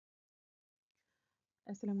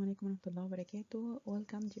Assalamu alaikum warahmatullahi wabarakatuh.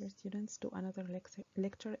 Welcome, dear students, to another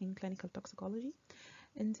lecture in clinical toxicology.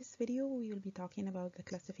 In this video, we will be talking about the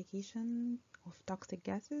classification of toxic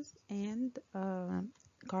gases and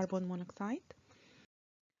carbon monoxide.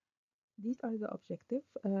 These are the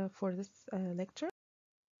objectives for this lecture.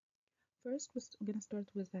 First, we're going to start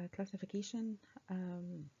with the classification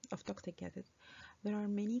of toxic gases. There are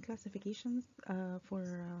many classifications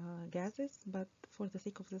for gases, but for the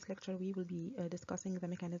sake of this lecture, we will be discussing the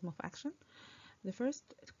mechanism of action. The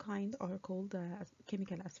first kind are called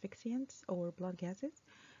chemical asphyxiants or blood gases.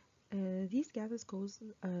 These gases cause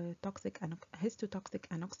histotoxic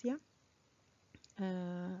anoxia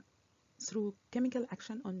through chemical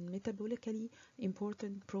action on metabolically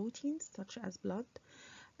important proteins such as blood.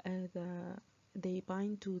 They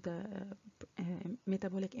bind to the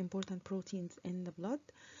metabolic important proteins in the blood.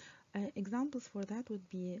 Examples for that would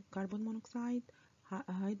be carbon monoxide,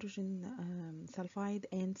 hydrogen sulfide,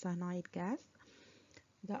 and cyanide gas.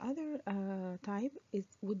 The other type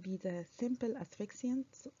would be the simple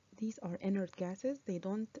asphyxiants. These are inert gases. They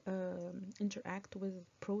don't interact with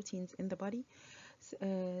proteins in the body.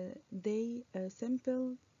 They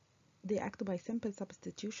act by simple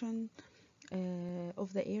substitution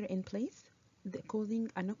of the air in place, causing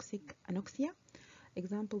anoxia.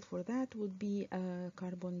 Example for that would be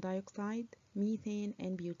carbon dioxide, methane,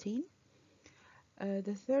 and butane.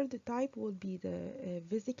 The third type would be the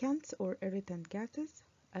vesicants or irritant gases.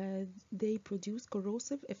 They produce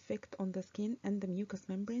corrosive effect on the skin and the mucous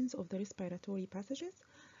membranes of the respiratory passages,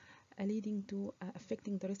 leading to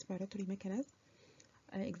affecting the respiratory mechanism.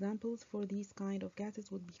 Examples for these kind of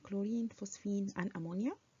gases would be chlorine, phosphine, and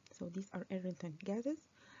ammonia. So these are irritant gases.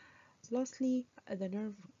 Lastly, the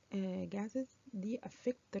nerve gases, they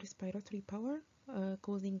affect the respiratory power,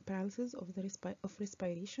 causing paralysis of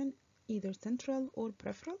respiration, either central or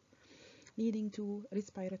peripheral, leading to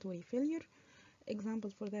respiratory failure.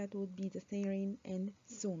 Examples for that would be the sarin and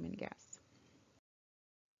soman gas.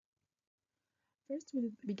 First,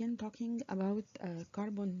 we'll begin talking about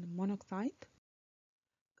carbon monoxide.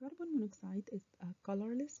 Carbon monoxide is a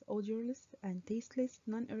colorless, odorless, and tasteless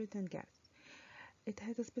non-irritant gas. It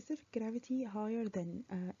has a specific gravity higher than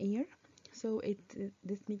air, so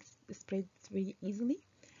this makes it spread very easily.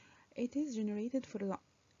 It is generated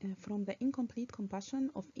from the incomplete combustion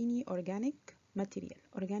of any organic material.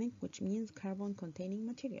 Organic, which means carbon-containing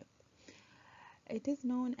material. It is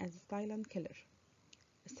known as a silent killer.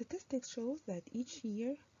 Statistics shows that each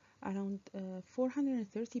year around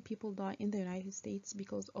 430 people die in the United States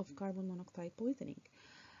because of carbon monoxide poisoning.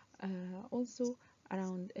 Also,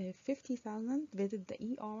 around 50,000 visit the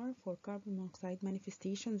ER for carbon monoxide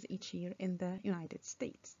manifestations each year in the United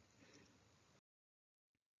States.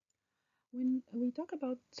 When we talk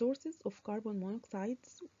about sources of carbon monoxide,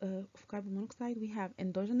 we have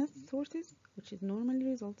endogenous sources, which is normally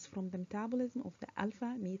results from the metabolism of the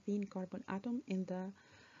alpha methane carbon atom in the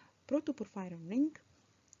protoporphyrin ring.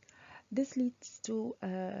 This leads to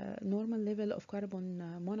a normal level of carbon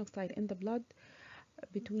monoxide in the blood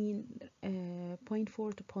between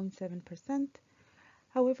 0.4 to 0.7%.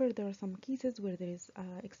 However, there are some cases where there is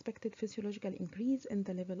expected physiological increase in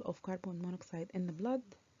the level of carbon monoxide in the blood.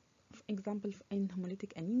 For example, in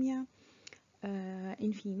hemolytic anemia,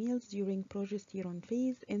 in females during progesterone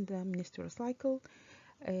phase in the menstrual cycle,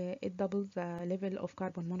 it doubles the level of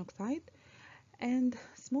carbon monoxide. And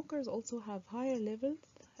smokers also have higher levels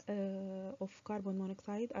of carbon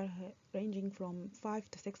monoxide, ranging from 5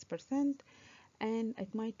 to 6%, and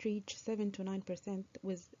it might reach 7 to 9%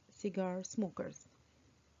 with cigar smokers.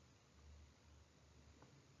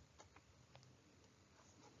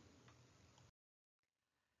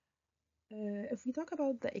 If we talk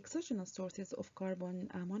about the exogenous sources of carbon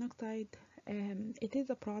monoxide, it is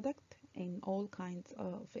a product in all kinds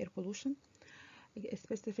of air pollution,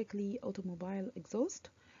 specifically automobile exhaust.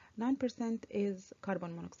 9% is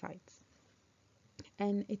carbon monoxide,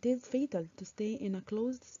 and it is fatal to stay in a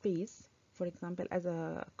closed space, for example as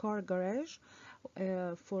a car garage,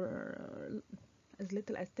 for as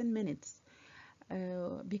little as 10 minutes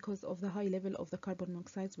because of the high level of the carbon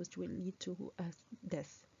monoxide, which will lead to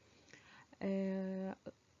death.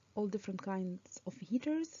 All different kinds of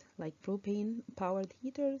heaters like propane powered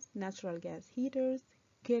heaters, natural gas heaters,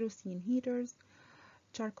 kerosene heaters,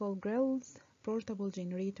 charcoal grills, portable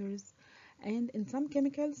generators, and in some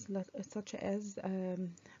chemicals such as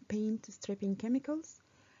paint stripping chemicals,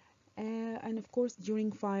 and of course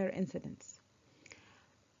during fire incidents.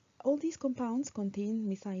 All these compounds contain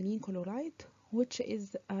methylene chloride, which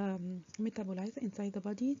is metabolized inside the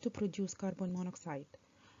body to produce carbon monoxide.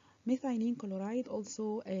 Methylene chloride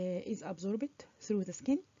also is absorbed through the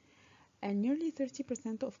skin, and nearly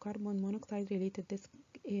 30% of carbon monoxide related deaths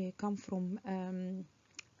come from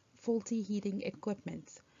faulty heating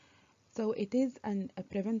equipment. So it is a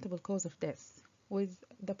preventable cause of death with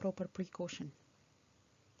the proper precaution.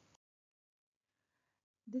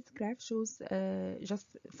 This graph shows,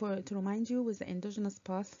 just to remind you, with the endogenous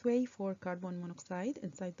pathway for carbon monoxide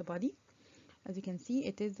inside the body. As you can see,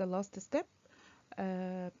 it is the last step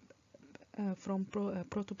from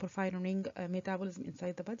protoporphyrin ring metabolism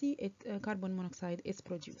inside the body. Carbon monoxide is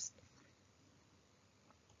produced.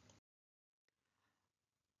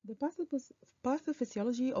 The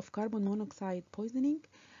pathophysiology of carbon monoxide poisoning,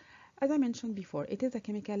 as I mentioned before, it is a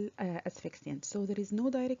chemical asphyxiant, so there is no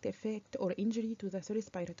direct effect or injury to the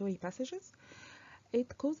respiratory passages.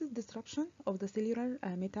 It causes disruption of the cellular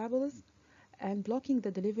metabolism and blocking the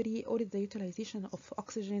delivery or the utilization of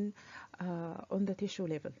oxygen on the tissue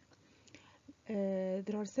level.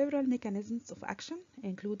 There are several mechanisms of action,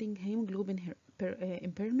 including hemoglobin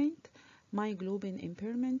impairment, myoglobin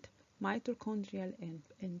impairment, mitochondrial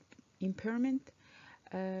impairment,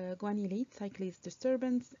 guanylate cyclase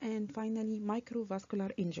disturbance, and finally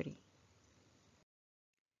microvascular injury.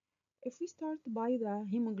 If we start by the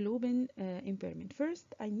hemoglobin impairment,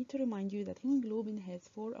 first I need to remind you that hemoglobin has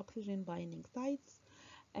 4 oxygen binding sites,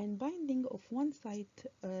 and binding of one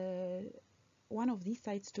of these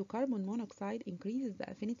sites to carbon monoxide increases the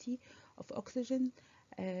affinity of oxygen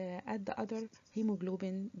at the other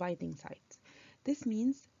hemoglobin binding sites. This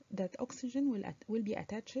means that oxygen will be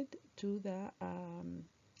attached to the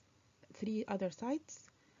 3 other sites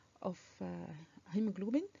of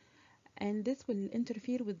hemoglobin, and this will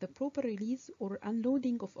interfere with the proper release or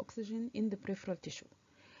unloading of oxygen in the peripheral tissue.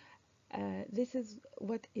 This is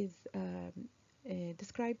what is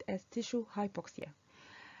described as tissue hypoxia,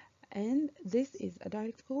 and this is a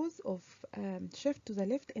direct cause of shift to the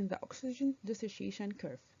left in the oxygen dissociation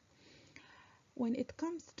curve. When it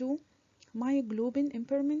comes to myoglobin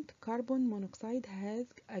impairment, carbon monoxide has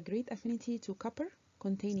a great affinity to copper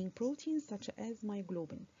containing proteins such as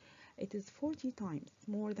myoglobin. It is 40 times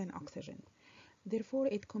more than oxygen. Therefore,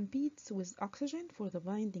 it competes with oxygen for the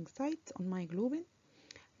binding site on myoglobin,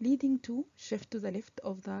 leading to shift to the left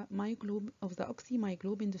of the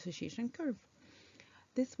oxymyoglobin dissociation curve.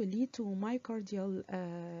 This will lead to myocardial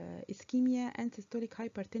ischemia and systolic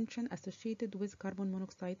hypertension associated with carbon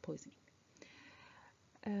monoxide poisoning.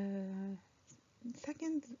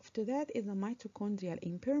 Second to that is a mitochondrial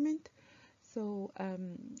impairment. So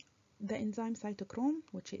the enzyme cytochrome,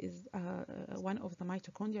 which is one of the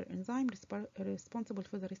mitochondrial enzymes responsible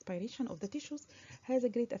for the respiration of the tissues, has a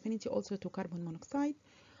great affinity also to carbon monoxide,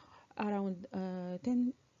 around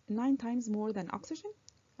 9 times more than oxygen,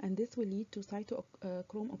 and this will lead to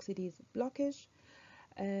cytochrome oxidase blockage,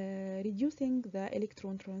 reducing the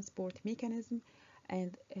electron transport mechanism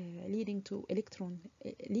and leading to electron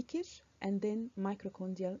leakage and then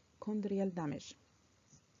mitochondrial damage.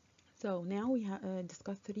 So now we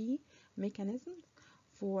discussed 3 mechanisms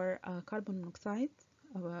for carbon monoxide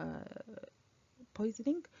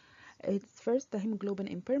poisoning. It's first the hemoglobin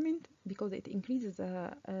impairment, because it increases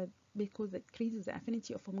the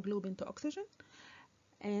affinity of hemoglobin to oxygen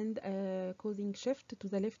and causing shift to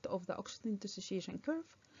the left of the oxygen dissociation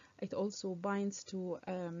curve. It also binds to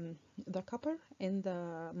the copper in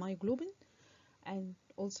the myoglobin and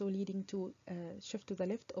also leading to shift to the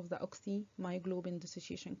left of the oxymyoglobin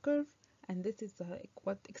dissociation curve, and this is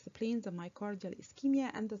what explains the myocardial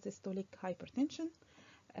ischemia and the systolic hypertension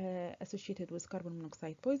associated with carbon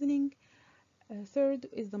monoxide poisoning. Third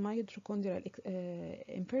is the mitochondrial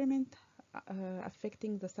impairment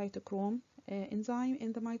affecting the cytochrome enzyme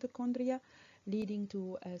in the mitochondria, leading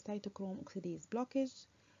to cytochrome oxidase blockage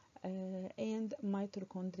and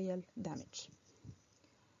mitochondrial damage.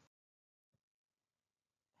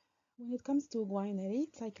 When it comes to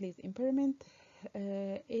guanylate cyclase impairment,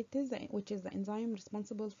 which is the enzyme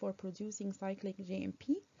responsible for producing cyclic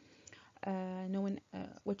GMP,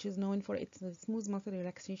 which is known for its smooth muscle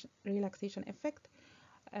relaxation effect.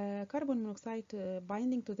 Carbon monoxide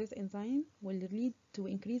binding to this enzyme will lead to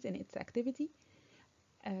increase in its activity,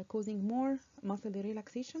 causing more muscle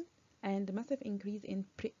relaxation and massive increase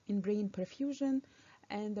in brain perfusion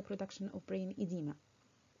and the production of brain edema.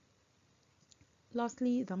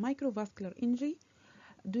 Lastly, the microvascular injury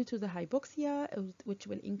due to the hypoxia, which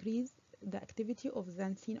will increase the activity of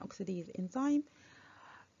xanthine oxidase enzyme.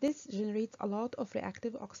 This generates a lot of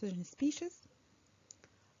reactive oxygen species,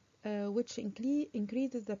 which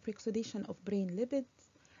increases the peroxidation of brain lipids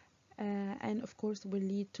and of course will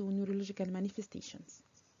lead to neurological manifestations.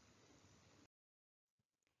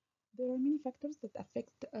 There are many factors that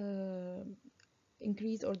affect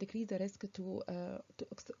increase or decrease the risk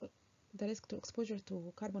to the risk to exposure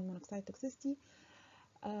to carbon monoxide toxicity.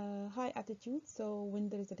 High altitude, so when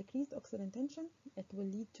there is a decreased oxygen tension, it will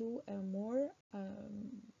lead to more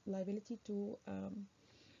liability to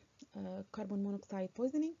carbon monoxide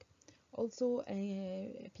poisoning. Also,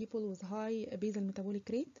 people with high basal metabolic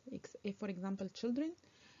rate, if for example children,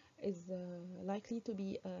 is likely to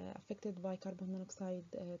be affected by carbon monoxide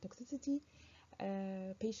toxicity.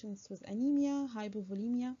 Patients with anemia,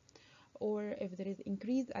 hypovolemia, or if there is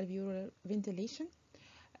increased alveolar ventilation,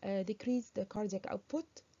 decreased cardiac output,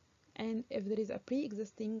 and if there is a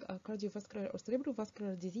pre-existing cardiovascular or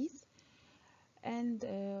cerebrovascular disease. And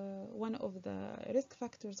one of the risk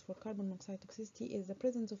factors for carbon monoxide toxicity is the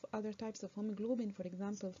presence of other types of hemoglobin, for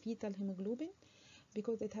example fetal hemoglobin,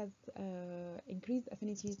 because it has increased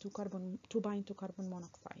affinity to bind to carbon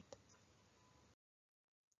monoxide.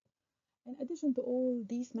 In addition to all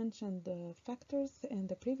these mentioned factors in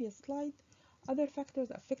the previous slide, other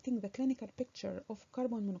factors affecting the clinical picture of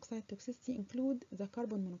carbon monoxide toxicity include the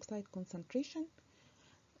carbon monoxide concentration,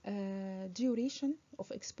 duration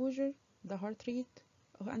of exposure, the heart rate,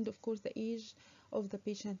 and of course the age of the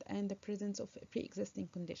patient and the presence of a pre-existing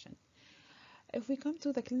condition. If we come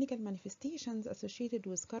to the clinical manifestations associated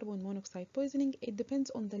with carbon monoxide poisoning, it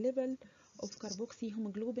depends on the level of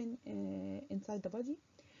carboxyhemoglobin inside the body.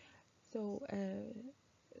 So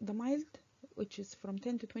the mild, which is from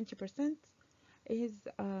 10 to 20%, is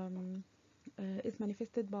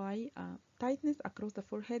manifested by tightness across the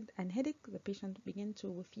forehead and headache. The patient begins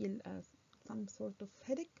to feel some sort of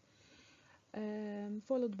headache,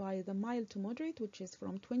 followed by the mild to moderate, which is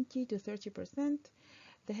from 20 to 30%.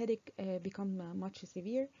 The headache become much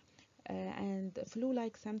severe, and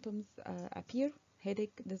flu-like symptoms appear: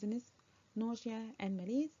 headache, dizziness, nausea, and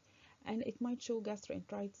malaise, and it might show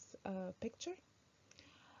gastroenteritis picture.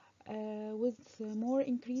 With more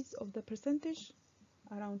increase of the percentage,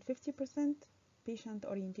 around 50%, patient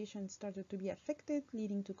orientation started to be affected,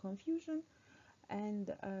 leading to confusion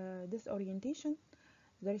and disorientation.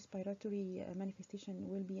 The respiratory manifestation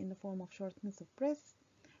will be in the form of shortness of breath,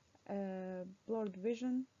 blurred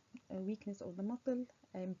vision, weakness of the muscle,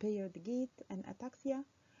 impaired gait, and ataxia.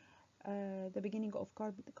 The beginning of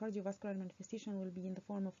cardiovascular manifestation will be in the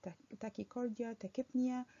form of tachycardia,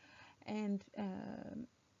 tachypnea, and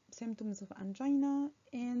symptoms of angina,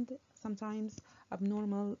 and sometimes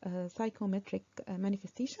abnormal psychometric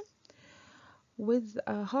manifestation. With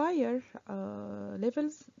higher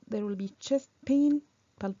levels, there will be chest pain,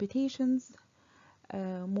 palpitations,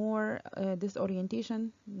 more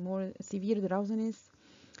disorientation, more severe drowsiness.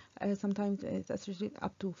 Sometimes it's associated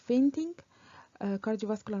up to fainting.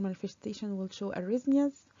 Cardiovascular manifestation will show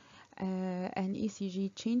arrhythmias, and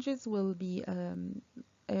ECG changes will be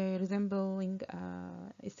resembling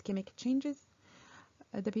ischemic changes.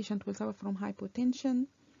 The patient will suffer from hypotension,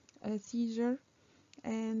 seizure,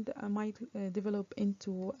 and might develop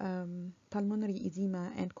into pulmonary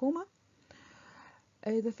edema and coma.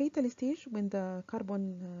 The fatal stage, when the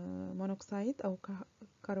carbon monoxide or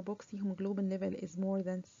carboxyhemoglobin level is more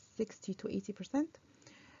than 60 to 80%.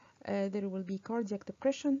 There will be cardiac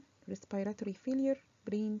depression, respiratory failure,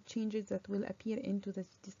 brain changes that will appear into the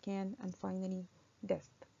CT scan, and finally death.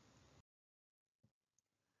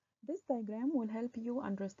 This diagram will help you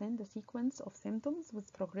understand the sequence of symptoms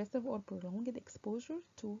with progressive or prolonged exposure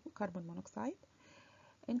to carbon monoxide.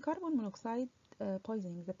 In carbon monoxide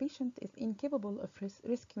poisoning, the patient is incapable of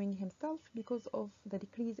rescuing himself because of the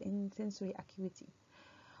decrease in sensory acuity.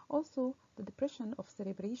 Also, the depression of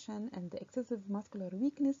cerebration and the excessive muscular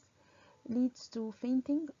weakness leads to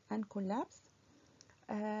fainting and collapse,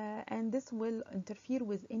 and this will interfere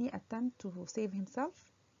with any attempt to save himself.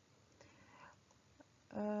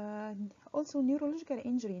 Also, neurological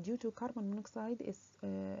injury due to carbon monoxide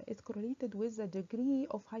is correlated with the degree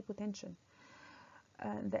of hypotension.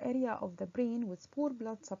 The area of the brain with poor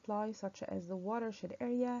blood supply, such as the watershed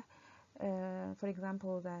area, for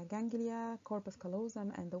example the ganglia, corpus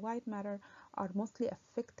callosum, and the white matter, are mostly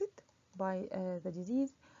affected by the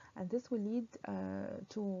disease, and this will lead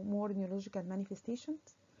to more neurological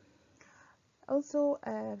manifestations. Also,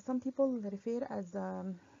 some people refer as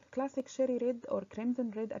classic cherry red or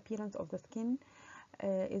crimson red appearance of the skin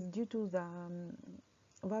is due to the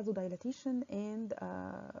vasodilatation and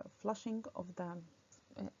flushing of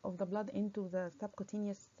the blood into the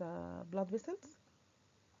subcutaneous blood vessels.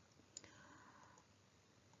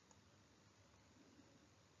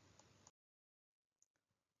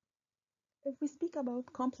 If we speak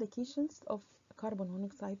about complications of carbon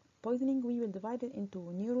monoxide poisoning, we will divide it into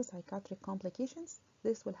neuropsychiatric complications.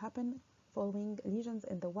 This will happen following lesions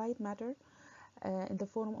in the white matter in the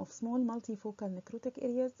form of small multifocal necrotic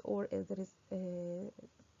areas, or if there is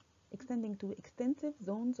extending to extensive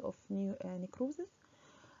zones of necrosis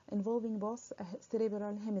involving both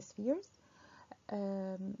cerebral hemispheres,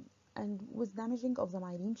 and with damaging of the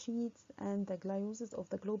myelin sheaths and the gliosis of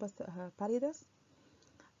the globus pallidus.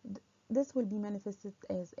 This will be manifested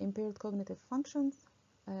as impaired cognitive functions,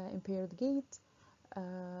 impaired gait,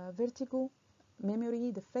 vertigo,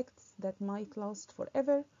 memory defects that might last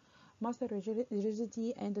forever, muscle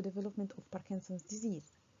rigidity, and the development of Parkinson's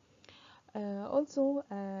disease. Also,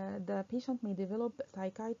 the patient may develop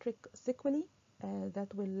psychiatric sequelae that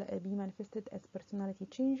will be manifested as personality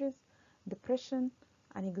changes, depression,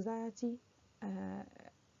 anxiety,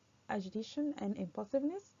 agitation, and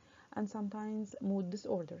impulsiveness, and sometimes mood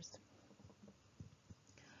disorders.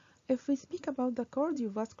 If we speak about the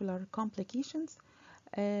cardiovascular complications,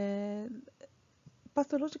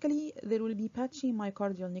 pathologically there will be patchy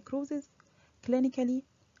myocardial necrosis. Clinically,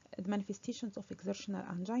 the manifestations of exertional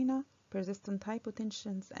angina, persistent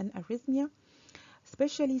hypotension, and arrhythmia,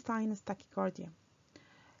 especially sinus tachycardia.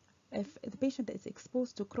 If the patient is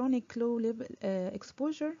exposed to chronic low level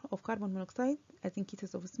exposure of carbon monoxide, as in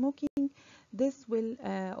cases of smoking, this will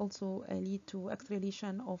also lead to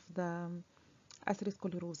acceleration of the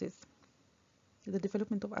atherosclerosis, the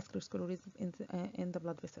development of atherosclerosis in the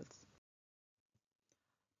blood vessels.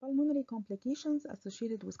 Pulmonary complications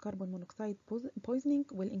associated with carbon monoxide poisoning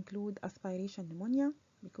will include aspiration pneumonia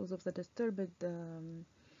because of the disturbed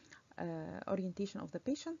orientation of the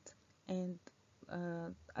patient and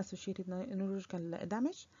associated neurological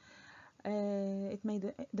damage.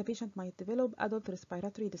 The patient might develop adult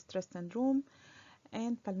respiratory distress syndrome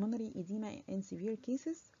and pulmonary edema in severe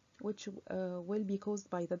cases, which will be caused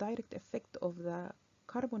by the direct effect of the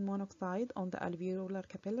carbon monoxide on the alveolar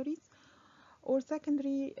capillaries, or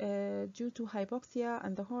secondary due to hypoxia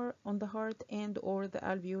on the heart and or the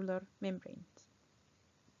alveolar membranes.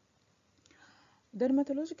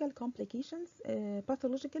 Dermatological complications.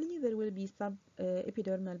 Pathologically, there will be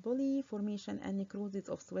subepidermal bully formation and necrosis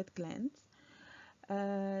of sweat glands.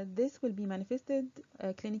 This will be manifested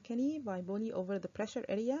clinically by bully over the pressure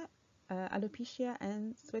area, alopecia,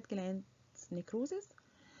 and sweat glands necrosis.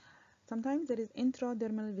 Sometimes there is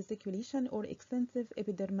intradermal vesiculation or extensive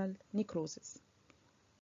epidermal necrosis.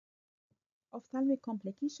 Ophthalmic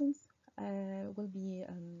complications will be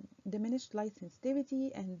diminished light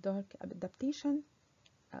sensitivity and dark adaptation,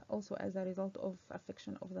 also as a result of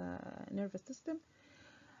affection of the nervous system.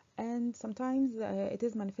 And sometimes it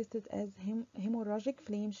is manifested as hemorrhagic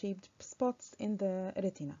flame-shaped spots in the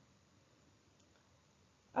retina.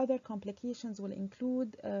 Other complications will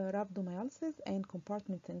include rhabdomyolysis and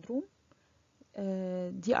compartment syndrome,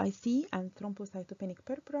 DIC and thrombocytopenic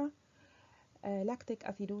purpura, lactic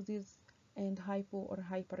acidosis, and hypo or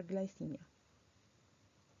hyperglycemia.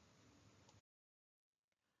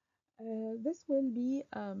 This will be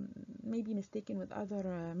maybe mistaken with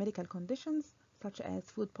other medical conditions such as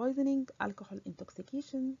food poisoning, alcohol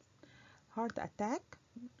intoxication, heart attack,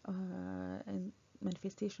 and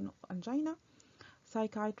manifestation of angina,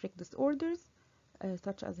 psychiatric disorders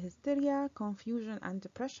such as hysteria, confusion, and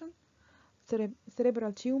depression,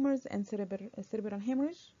 cerebral tumors and cerebral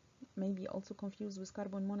hemorrhage, may be also confused with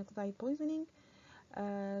carbon monoxide poisoning.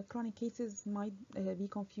 Chronic cases might be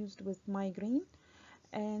confused with migraine,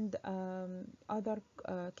 and other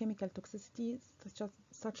chemical toxicities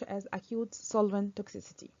such as acute solvent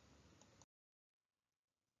toxicity.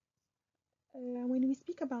 When we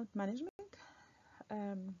speak about management,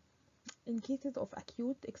 in cases of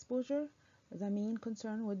acute exposure, the main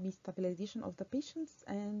concern would be stabilization of the patients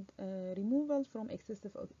and removal from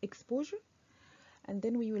excessive exposure. And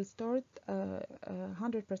then we will start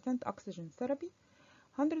 100% oxygen therapy.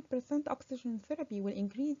 100% oxygen therapy will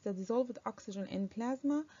increase the dissolved oxygen in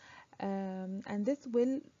plasma, and this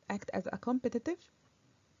will act as a competitive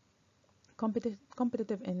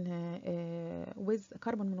with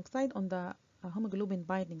carbon monoxide on the hemoglobin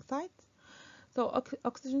binding sites. So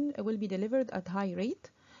oxygen will be delivered at high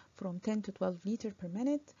rate from 10 to 12 liters per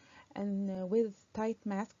minute, and with tight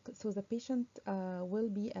mask, so the patient will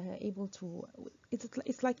be able to,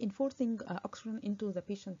 it's like enforcing oxygen into the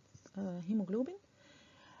patient's hemoglobin.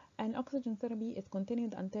 And oxygen therapy is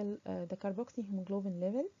continued until the carboxyhemoglobin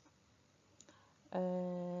level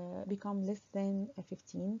become less than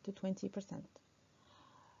 15 to 20%.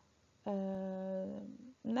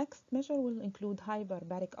 Next measure will include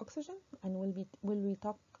hyperbaric oxygen, and we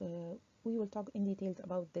will talk in details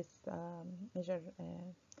about this measure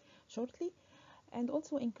shortly, and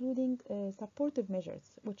also including supportive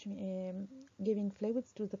measures, which giving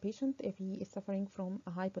fluids to the patient if he is suffering from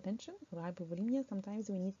a hypotension or hypovolemia. Sometimes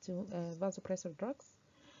we need to vasopressor drugs,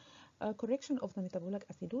 correction of the metabolic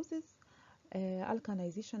acidosis,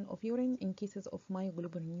 alkalization of urine in cases of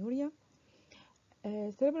myoglobinuria,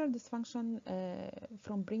 cerebral dysfunction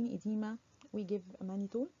from brain edema. We give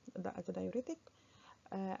mannitol as a diuretic,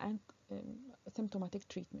 and symptomatic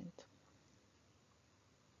treatment.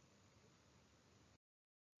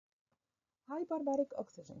 Hyperbaric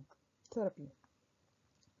oxygen therapy.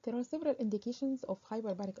 There are several indications of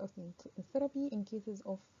hyperbaric oxygen therapy in cases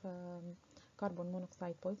of carbon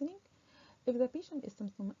monoxide poisoning. If the patient is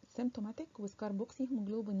symptomatic with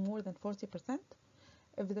carboxyhemoglobin more than 40%,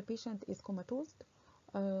 if the patient is comatose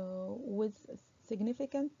with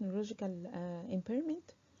significant neurological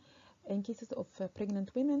impairment, in cases of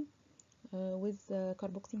pregnant women with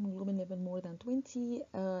carboxyhemoglobin level more than 20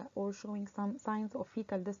 or showing some signs of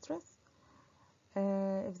fetal distress,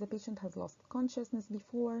 if the patient has lost consciousness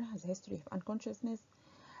before, has a history of unconsciousness,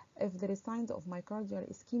 if there is signs of myocardial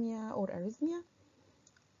ischemia or arrhythmia,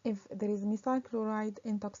 if there is methyl chloride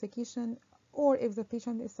intoxication, or if the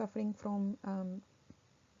patient is suffering from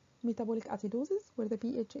metabolic acidosis where the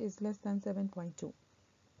pH is less than 7.2.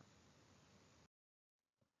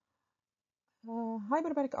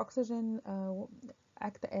 Hyperbaric oxygen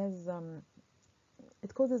act as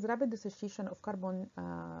it causes rapid dissociation of carbon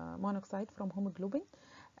monoxide from hemoglobin.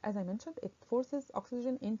 As I mentioned, it forces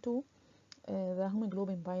oxygen into the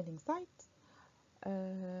hemoglobin binding site.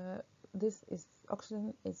 This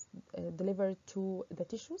oxygen is delivered to the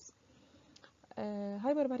tissues.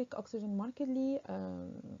 Hyperbaric oxygen markedly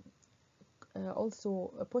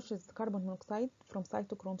also pushes carbon monoxide from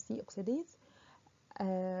cytochrome C oxidase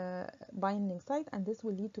binding site, and this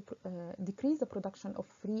will lead to decrease the production of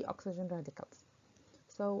free oxygen radicals.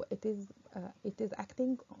 So it is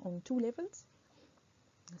acting on two levels.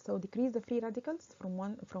 So decrease the free radicals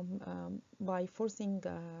by forcing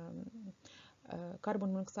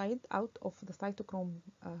carbon monoxide out of the cytochrome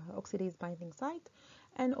oxidase binding site,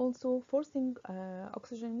 and also forcing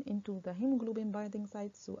oxygen into the hemoglobin binding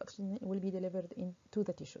site, so oxygen will be delivered into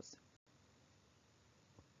the tissues.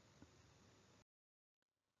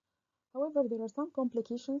 However, there are some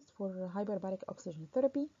complications for hyperbaric oxygen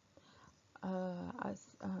therapy,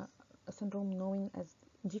 as a syndrome known as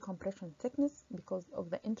decompression sickness, because of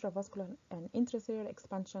the intravascular and intracellular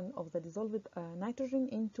expansion of the dissolved nitrogen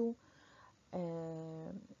into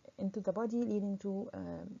the body, leading to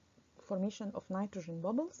formation of nitrogen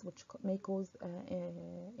bubbles, which may cause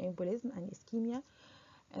embolism and ischemia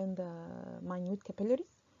and minute capillaries.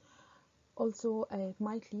 Also, it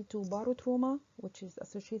might lead to barotrauma, which is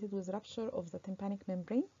associated with rupture of the tympanic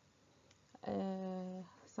membrane.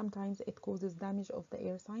 Sometimes it causes damage of the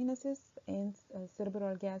air sinuses and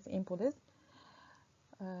cerebral gas embolism.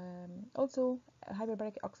 Also,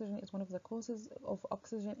 hyperbaric oxygen is one of the causes of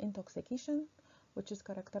oxygen intoxication, which is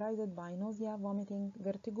characterized by nausea, vomiting,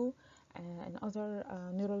 vertigo, and other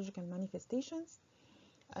neurological manifestations.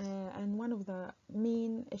 And one of the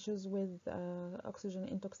main issues with oxygen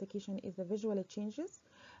intoxication is the visual changes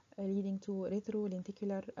leading to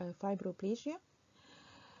retrolenticular fibroplasia.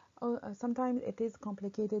 Sometimes it is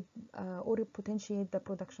complicated or potentiate the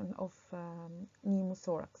production of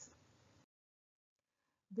pneumothorax.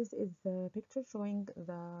 This is the picture showing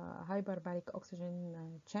the hyperbaric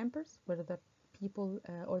oxygen chambers where the people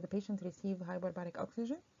or the patient receive hyperbaric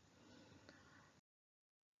oxygen.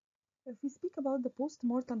 If we speak about the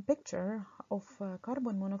post-mortem picture of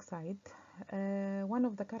carbon monoxide, one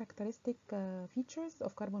of the characteristic features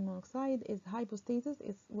of carbon monoxide is hypostasis.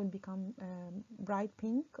 It will become bright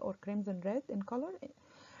pink or crimson red in color.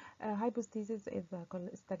 Hypostasis is the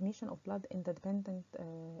stagnation of blood in the dependent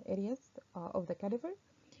areas of the cadaver.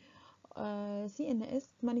 CNS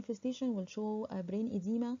manifestation will show brain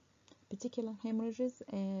edema, petechial hemorrhages,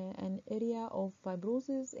 an area of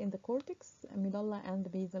fibrosis in the cortex, medulla,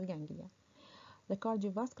 and basal ganglia. The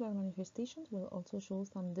cardiovascular manifestations will also show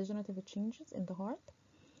some degenerative changes in the heart,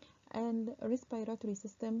 and respiratory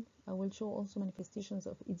system will show also manifestations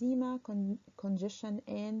of edema, congestion,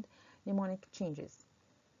 and mnemonic changes.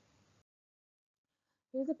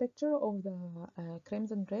 Here's a picture of the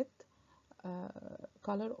crimson red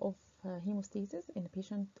color of hemostasis in a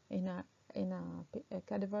patient in a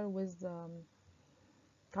cadaver with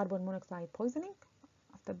carbon monoxide poisoning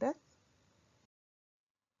after death.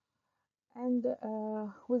 And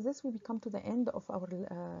with this we come to the end of our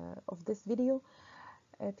of this video.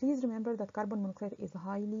 Please remember that carbon monoxide is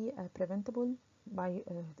highly preventable by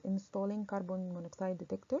installing carbon monoxide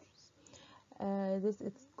detectors. This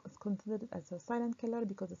is considered as a silent killer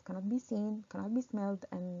because it cannot be seen, cannot be smelled,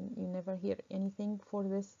 and you never hear anything for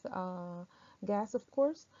this gas, of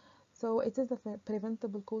course. So it is a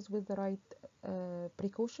preventable cause with the right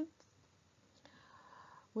precautions.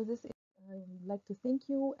 With this, I would like to thank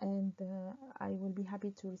you, and I will be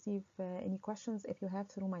happy to receive any questions if you have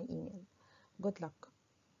through my email. Good luck.